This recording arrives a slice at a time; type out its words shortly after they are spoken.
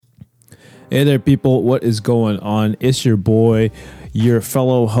Hey there, people. What is going on? It's your boy, your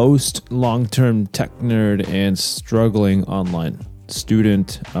fellow host, long-term tech nerd, and struggling online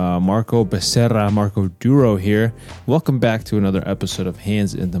student, Marco Becerra, Marco Duro here. Welcome back to another episode of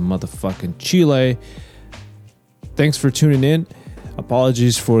Hands in the Motherfucking Chile. Thanks for tuning in.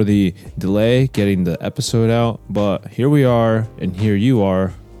 Apologies for the delay getting the episode out, but here we are, and here you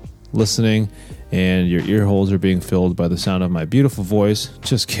are listening, and your ear holes are being filled by the sound of my beautiful voice.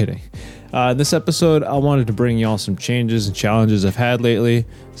 Just kidding. In this episode, I wanted to bring y'all some changes and challenges I've had lately,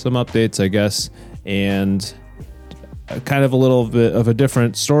 some updates, I guess, and kind of a little bit of a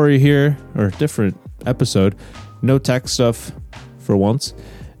different story here, or different episode. No tech stuff for once.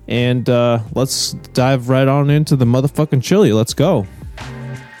 And let's dive right on into the motherfucking chili. Let's go.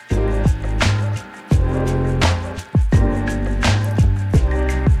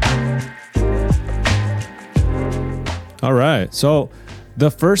 All right, so the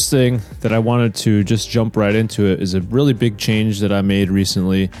first thing that I wanted to just jump right into it is a really big change that I made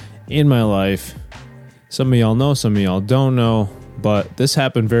recently in my life. Some of y'all know, some of y'all don't know, but this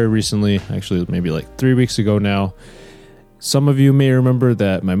happened very recently, actually maybe like 3 weeks ago now. Some of you may remember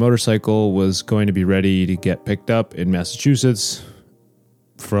that my motorcycle was going to be ready to get picked up in Massachusetts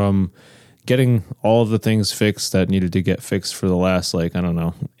from getting all of the things fixed that needed to get fixed for the last,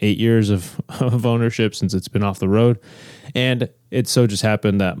 8 years of ownership since it's been off the road. And it so just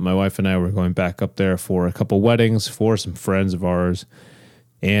happened that my wife and I were going back up there for a couple weddings for some friends of ours.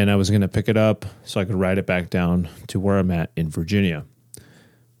 And I was going to pick it up so I could ride it back down to where I'm at in Virginia.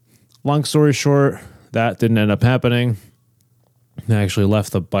 Long story short, that didn't end up happening. I actually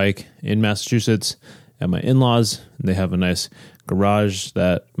left the bike in Massachusetts at my in-laws. They have a nice garage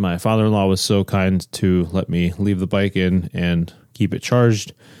that my father-in-law was so kind to let me leave the bike in and keep it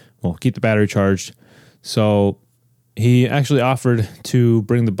charged. Well, keep the battery charged. So he actually offered to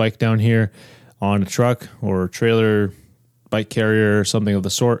bring the bike down here on a truck or trailer, bike carrier, or something of the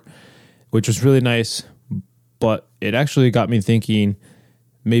sort, which was really nice. But it actually got me thinking,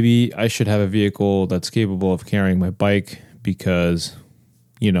 maybe I should have a vehicle that's capable of carrying my bike because,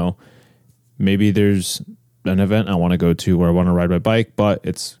 maybe there's an event I want to go to where I want to ride my bike, but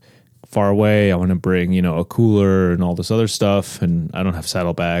it's far away. I want to bring, a cooler and all this other stuff, and I don't have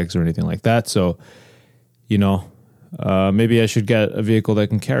saddlebags or anything like that. So, maybe I should get a vehicle that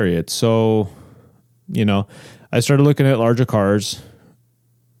can carry it. So, I started looking at larger cars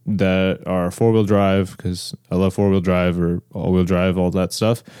that are four-wheel drive, because I love four-wheel drive or all-wheel drive, all that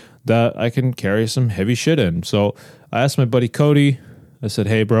stuff, that I can carry some heavy shit in. So I asked my buddy Cody, I said,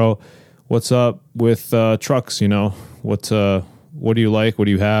 hey, bro, what's up with trucks? What do you like? What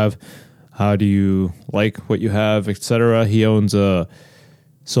do you have? How do you like what you have, etc.? He owns a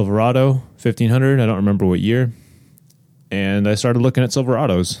Silverado 1500. I don't remember what year. And I started looking at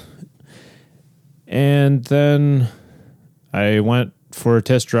Silverados. And then I went for a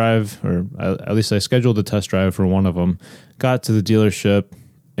test drive, or at least I scheduled a test drive for one of them. Got to the dealership,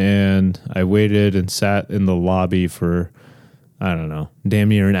 and I waited and sat in the lobby for, damn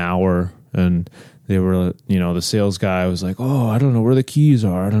near an hour. And they were, the sales guy was like, oh, I don't know where the keys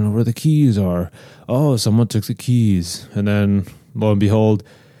are. Oh, someone took the keys. And then, lo and behold,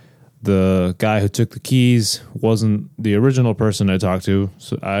 the guy who took the keys wasn't the original person I talked to.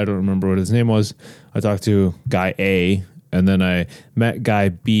 So I don't remember what his name was. I talked to guy A, and then I met guy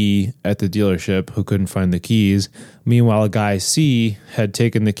B at the dealership who couldn't find the keys. Meanwhile, guy C had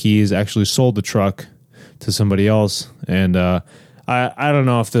taken the keys, actually sold the truck to somebody else. And I don't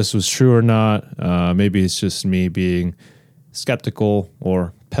know if this was true or not. Maybe it's just me being skeptical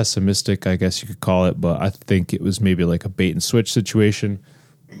or pessimistic, I guess you could call it. But I think it was maybe like a bait and switch situation,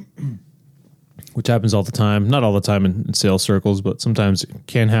 which happens all the time. Not all the time in sales circles, but sometimes it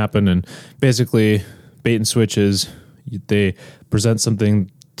can happen. And basically, bait and switch is they present something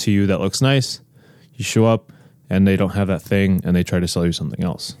to you that looks nice. You show up, and they don't have that thing, and they try to sell you something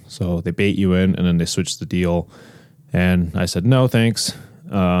else. So they bait you in, and then they switch the deal. And I said, no, thanks.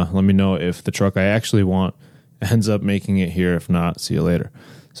 Let me know if the truck I actually want ends up making it here. If not, see you later.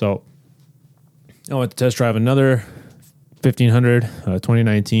 So I went to test drive another 1500,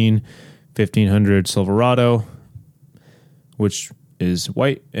 2019 1500 Silverado, which is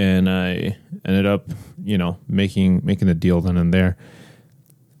white. And I ended up, making the deal then and there.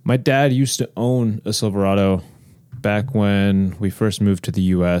 My dad used to own a Silverado back when we first moved to the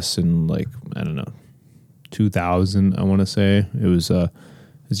U.S. in 2000, I want to say. It was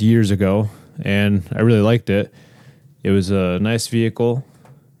years ago, and I really liked it. It was a nice vehicle.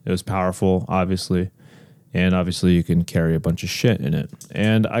 It was powerful, obviously, and obviously you can carry a bunch of shit in it.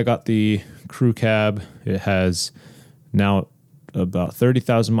 And I got the crew cab. It has now about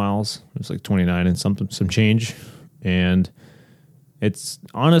 30,000 miles. It was like 29 and some change. And it's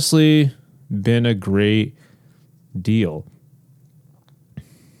honestly been a great deal.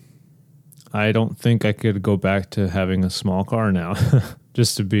 I don't think I could go back to having a small car now,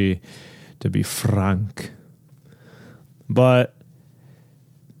 just to be frank. But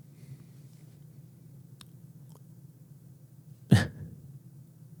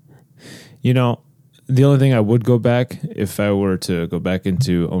you know, the only thing I would go back if I were to go back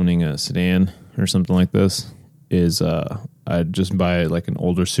into owning a sedan or something like this is I'd just buy like an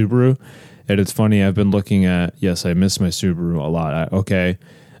older Subaru. And it's funny, I've been looking at, yes, I miss my Subaru a lot.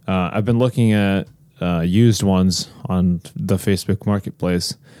 I've been looking at used ones on the Facebook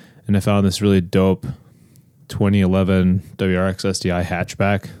Marketplace, and I found this really dope 2011 WRX SDI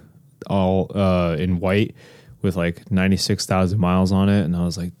hatchback, all in white with like 96,000 miles on it. And I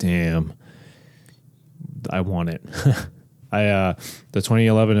was like, damn, I want it. The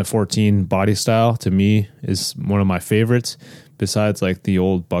 2011 and 14 body style to me is one of my favorites. Besides like the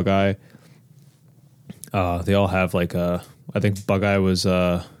old Bug-Eye, they all have like I think Bug-Eye was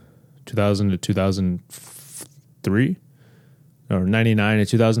 2000 to 2003 or 99 to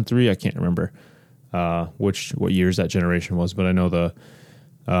 2003. I can't remember what years that generation was, but I know the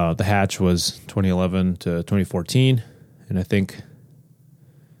hatch was 2011 to 2014, and I think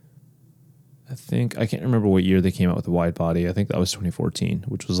I can't remember what year they came out with the wide body. I think that was 2014,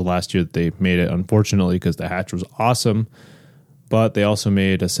 which was the last year that they made it, unfortunately, because the hatch was awesome. But they also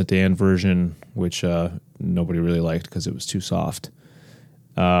made a sedan version, which nobody really liked because it was too soft.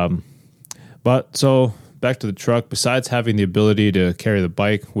 But so back to the truck. Besides having the ability to carry the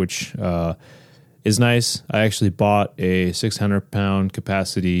bike, which is nice, I actually bought a 600-pound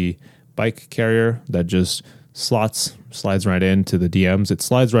capacity bike carrier that just slides right into the DMs. It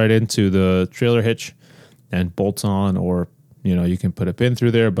slides right into the trailer hitch and bolts on, or you can put a pin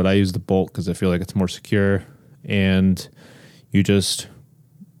through there, but I use the bolt because I feel like it's more secure. And you just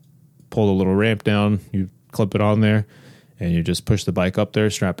pull the little ramp down, you clip it on there, and you just push the bike up there,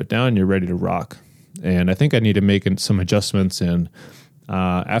 strap it down, and you're ready to rock. And I think I need to make some adjustments. And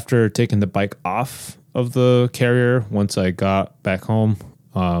after taking the bike off of the carrier, once I got back home,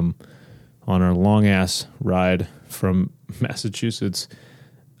 on our long ass ride from Massachusetts,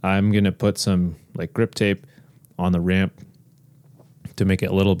 I'm going to put some like grip tape on the ramp to make it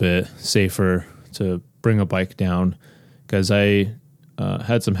a little bit safer to bring a bike down. Cause I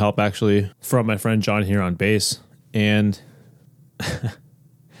had some help actually from my friend John here on base. And,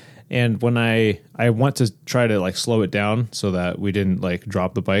 and when I went to try to like slow it down so that we didn't like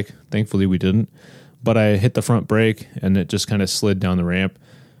drop the bike, thankfully we didn't, but I hit the front brake and it just kind of slid down the ramp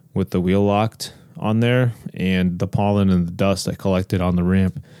with the wheel locked on there, and the pollen and the dust that collected on the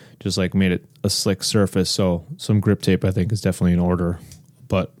ramp just like made it a slick surface. So some grip tape I think is definitely in order,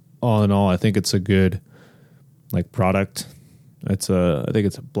 but all in all, I think it's a good like product. I think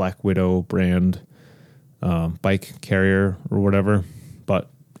it's a Black Widow brand bike carrier or whatever. But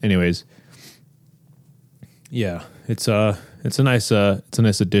anyways, yeah, it's a nice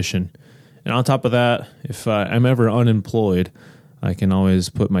addition. And on top of that, if I'm ever unemployed, I can always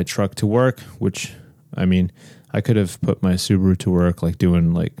put my truck to work, which, I mean, I could have put my Subaru to work, like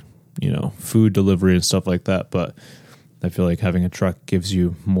doing like, food delivery and stuff like that. But I feel like having a truck gives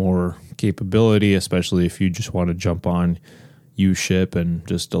you more capability, especially if you just want to jump on U-Ship and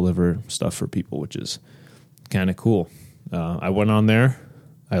just deliver stuff for people, which is kind of cool. I went on there.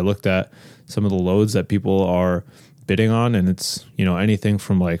 I looked at some of the loads that people are bidding on, and it's, anything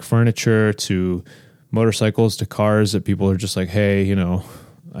from like furniture to motorcycles to cars that people are just like, hey,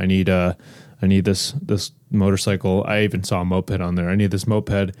 I need this motorcycle. I even saw a moped on there. I need this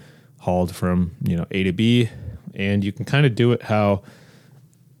moped hauled from, A to B. And you can kind of do it how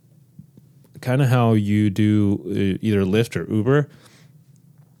you do either Lyft or Uber.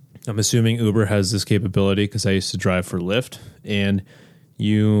 I'm assuming Uber has this capability because I used to drive for Lyft. And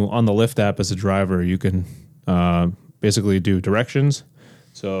you, on the Lyft app as a driver, you can basically do directions.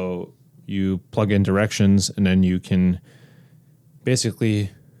 So you plug in directions, and then you can basically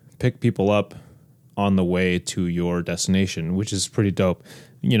pick people up on the way to your destination, which is pretty dope.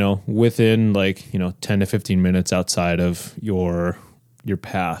 Within 10 to 15 minutes outside of your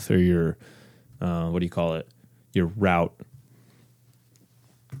path or your your route.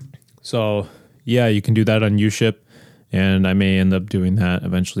 So yeah, you can do that on U-Ship, and I may end up doing that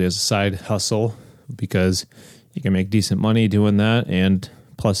eventually as a side hustle because you can make decent money doing that, and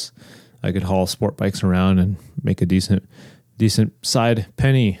plus I could haul sport bikes around and make a decent side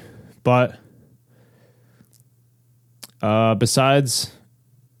penny. But besides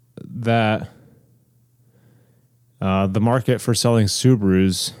that, The market for selling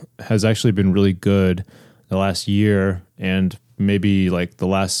Subarus has actually been really good the last year, and maybe like the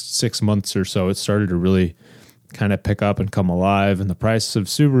last 6 months or so, it started to really kind of pick up and come alive. And the price of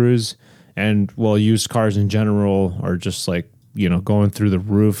Subarus and, well, used cars in general are just like, going through the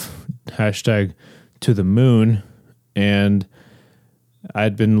roof, hashtag to the moon. And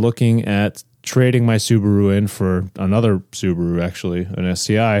I'd been looking at trading my Subaru in for another Subaru, actually, an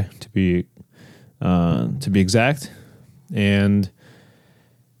STI to be exact. And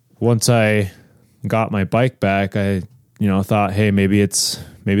once I got my bike back, I thought, hey, maybe it's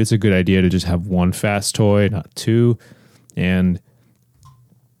a good idea to just have one fast toy, not two, and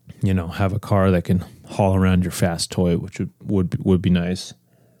have a car that can haul around your fast toy, which would be nice.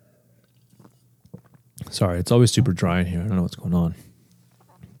 Sorry, it's always super dry in here. I don't know what's going on.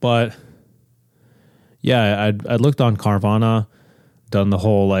 But yeah, I looked on Carvana, done the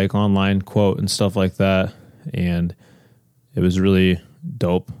whole like online quote and stuff like that, and it was really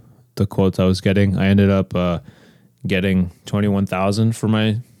dope, the quotes I was getting. I ended up getting $21,000 for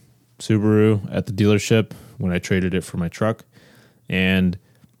my Subaru at the dealership when I traded it for my truck. And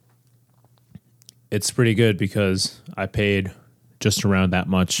it's pretty good because I paid just around that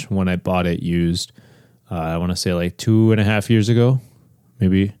much when I bought it used. I want to say like 2.5 years ago,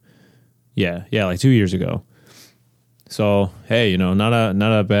 maybe. Yeah, like 2 years ago. So, hey, not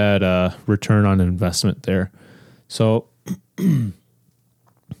a bad return on investment there. So,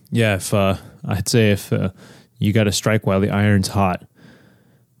 yeah, I'd say if you got to strike while the iron's hot.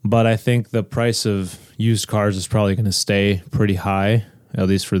 But I think the price of used cars is probably going to stay pretty high, at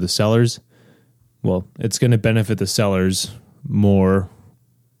least for the sellers. Well, it's going to benefit the sellers more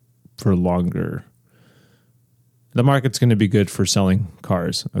for longer. The market's going to be good for selling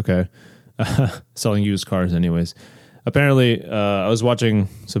cars, okay? Selling used cars anyways. Apparently, I was watching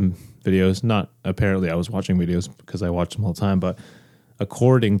some videos. Not apparently, I was watching videos because I watch them all the time. But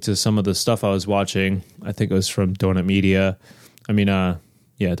according to some of the stuff I was watching, I think it was from Donut Media.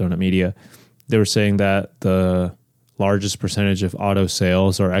 Donut Media. They were saying that the largest percentage of auto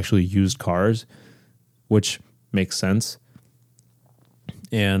sales are actually used cars, which makes sense.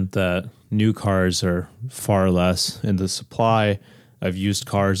 And that new cars are far less, and the supply of used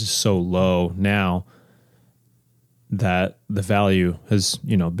cars is so low now that the value has,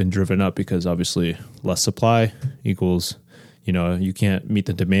 been driven up because obviously less supply equals, you can't meet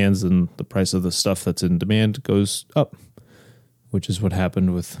the demands, and the price of the stuff that's in demand goes up, which is what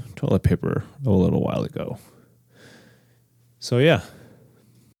happened with toilet paper a little while ago. So yeah.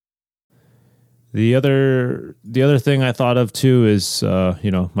 The other thing I thought of too is,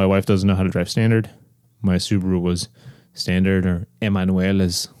 my wife doesn't know how to drive standard. My Subaru was standard, or Emmanuel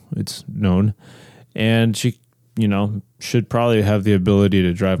as it's known. And she, should probably have the ability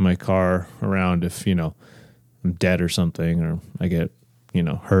to drive my car around if, I'm dead or something, or I get,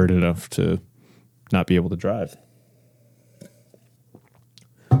 hurt enough to not be able to drive.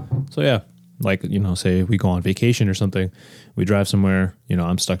 So yeah, like, say we go on vacation or something, we drive somewhere,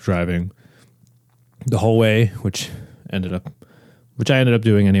 I'm stuck driving the whole way, which I ended up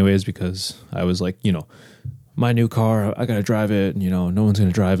doing anyways, because I was like, my new car, I gotta drive it, and no one's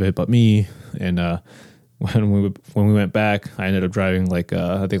gonna drive it but me. And when we went back, I ended up driving like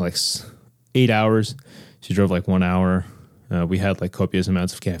I think like 8 hours. She drove like 1 hour. We had like copious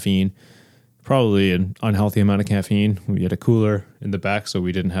amounts of caffeine, probably an unhealthy amount of caffeine. We had a cooler in the back, so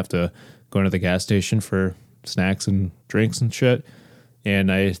we didn't have to go into the gas station for snacks and drinks and shit.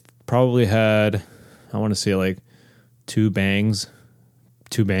 And I probably had, I want to say like two Bang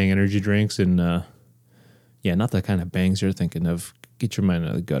energy drinks, and not the kind of bangs you're thinking of. Get your mind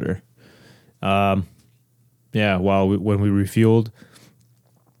out of the gutter. When we refueled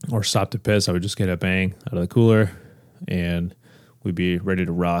or stopped to piss, I would just get a Bang out of the cooler, and we'd be ready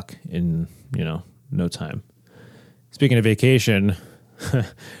to rock in no time. Speaking of vacation,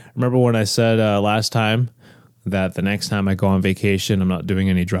 remember when I said last time that the next time I go on vacation, I'm not doing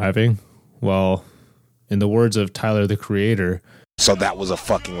any driving? Well, in the words of Tyler, the Creator. So that was a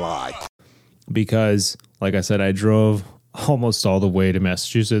fucking lie. Because, like I said, I drove almost all the way to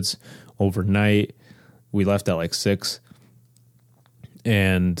Massachusetts overnight. We left at like 6.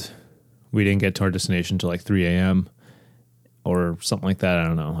 And we didn't get to our destination until like 3 a.m. or something like that. I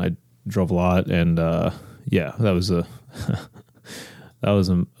don't know. I drove a lot. And, that was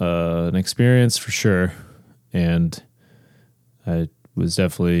an experience for sure. And I was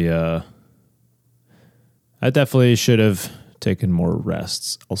definitely... I definitely should have taken more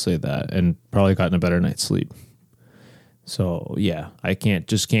rests. I'll say that, and probably gotten a better night's sleep. So yeah, I can't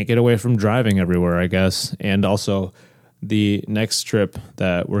get away from driving everywhere, I guess. And also, the next trip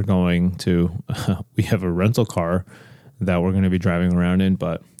that we're going to, we have a rental car that we're going to be driving around in,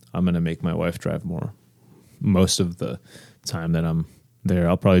 but I'm going to make my wife drive most of the time that I'm there.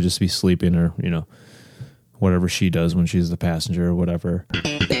 I'll probably just be sleeping or, whatever she does when she's the passenger or whatever.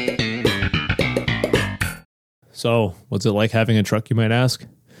 So what's it like having a truck, you might ask?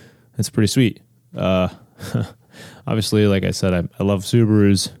 It's pretty sweet. Obviously, like I said, I love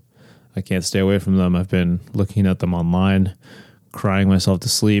Subarus. I can't stay away from them. I've been looking at them online, crying myself to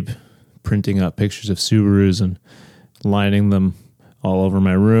sleep, printing out pictures of Subarus and lining them all over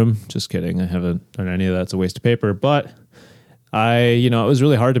my room. Just kidding. I haven't done any of that. It's a waste of paper. But it was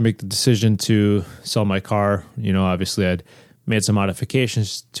really hard to make the decision to sell my car. Obviously I'd made some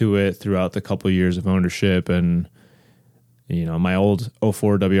modifications to it throughout the couple of years of ownership, and my old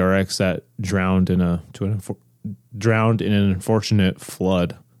 04 WRX that drowned in an unfortunate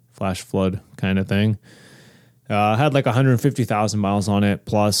flash flood kind of thing. Had like 150,000 miles on it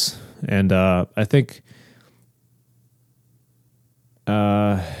plus, and I think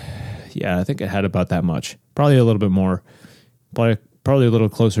I think it had about that much, probably a little bit more, probably a little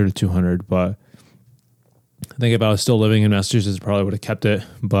closer to 200, but I think if I was still living in Massachusetts, I probably would have kept it,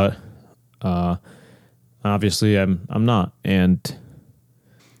 but obviously I'm not, and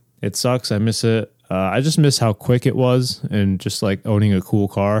it sucks. I miss it. I just miss how quick it was, and just like owning a cool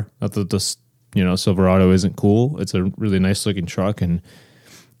car. Not that this, Silverado isn't cool. It's a really nice looking truck, and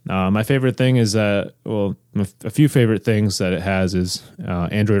my favorite thing is that, a few favorite things that it has is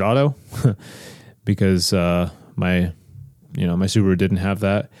Android Auto, because my Subaru didn't have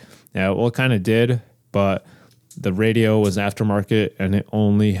that. Yeah, well, it kind of did, but the radio was aftermarket, and it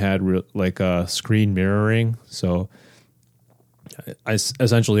only had screen mirroring. So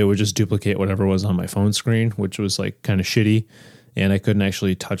essentially it would just duplicate whatever was on my phone screen, which was like kind of shitty. And I couldn't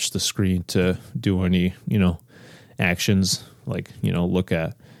actually touch the screen to do any, actions, like, look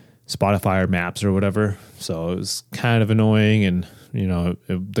at Spotify or maps or whatever. So it was kind of annoying, and,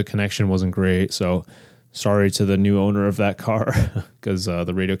 the connection wasn't great. So sorry to the new owner of that car, because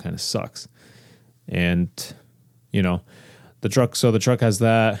the radio kind of sucks. And, the truck has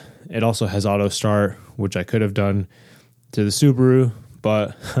that. It also has auto start, which I could have done to the Subaru,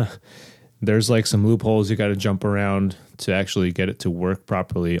 but there's like some loopholes you got to jump around to actually get it to work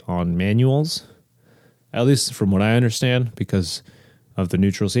properly on manuals, at least from what I understand, because of the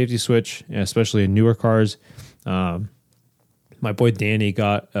neutral safety switch, especially in newer cars. My boy Danny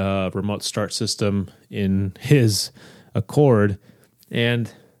got a remote start system in his Accord, and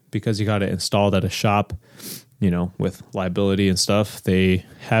because he got it installed at a shop, with liability and stuff, they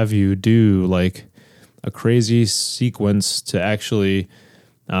have you do like a crazy sequence to actually,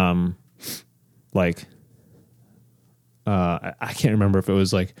 I can't remember if it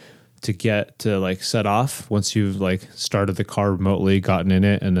was like to get to like set off once you've like started the car remotely, gotten in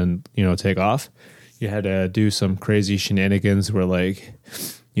it, and then, take off. You had to do some crazy shenanigans where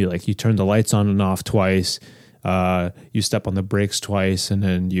you turn the lights on and off twice, you step on the brakes twice, and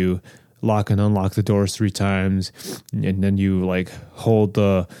then you lock and unlock the doors 3 times, and then you like hold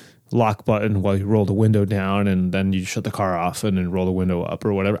the lock button while you roll the window down, and then you shut the car off and then roll the window up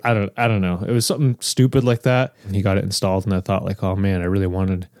or whatever. I don't know. It was something stupid like that. And he got it installed, and I thought like, oh man, I really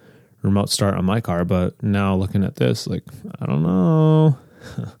wanted remote start on my car, but now looking at this, like, I don't know.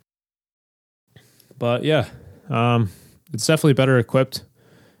 But yeah, it's definitely better equipped.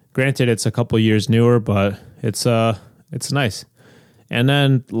 Granted, it's a couple years newer, but it's nice. And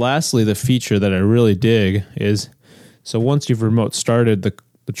then lastly, the feature that I really dig is, so once you've remote started the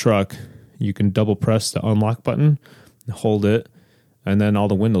truck, you can double press the unlock button, hold it, and then all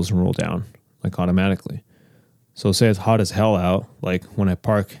the windows roll down like automatically. So say it's hot as hell out, like when I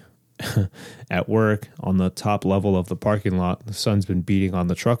park at work on the top level of the parking lot, the sun's been beating on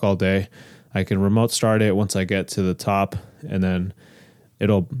the truck all day, I can remote start it once I get to the top, and then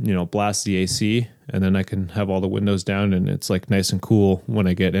it'll, blast the AC, and then I can have all the windows down, and it's like nice and cool when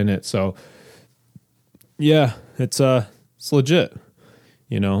I get in it. So yeah, it's legit.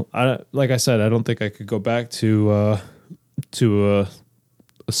 Like I said, I don't think I could go back to a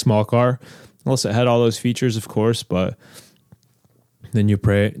small car unless it had all those features, of course. But then you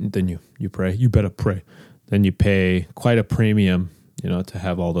pray, you better pray. Then you pay quite a premium, to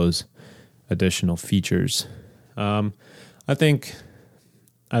have all those additional features. I think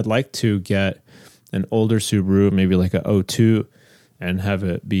I'd like to get an older Subaru, maybe like a 02, and have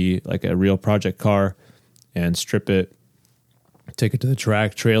it be like a real project car, and strip it, take it to the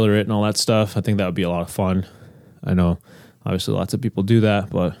track, trailer it, and all that stuff. I think that would be a lot of fun. I know, obviously, lots of people do that,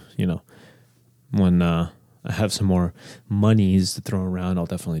 but, when I have some more monies to throw around, I'll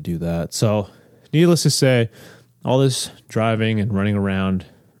definitely do that. So, needless to say, all this driving and running around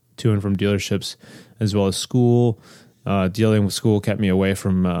to and from dealerships, as well as school, dealing with school kept me away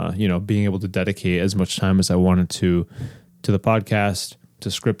from, being able to dedicate as much time as I wanted to the podcast, to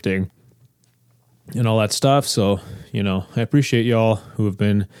scripting, and all that stuff. So, I appreciate y'all who have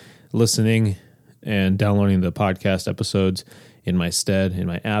been listening and downloading the podcast episodes in my stead, in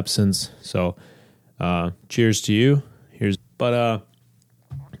my absence. So, cheers to you.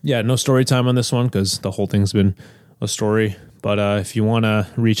 No story time on this one because the whole thing's been a story. But if you want to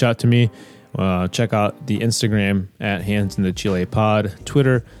reach out to me, check out the Instagram at Hands in the Chile Pod,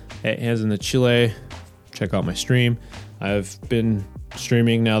 Twitter at Hands in the Chile. Check out my stream. I've been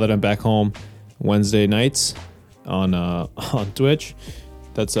streaming now that I'm back home Wednesday nights on Twitch.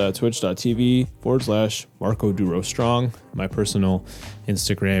 That's twitch.tv/Marco Duro Strong. My personal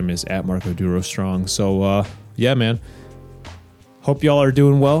Instagram is at Marco Duro Strong. So, man. Hope y'all are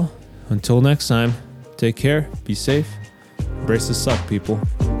doing well. Until next time, take care, be safe, brace the suck, people.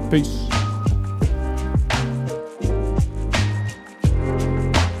 Peace.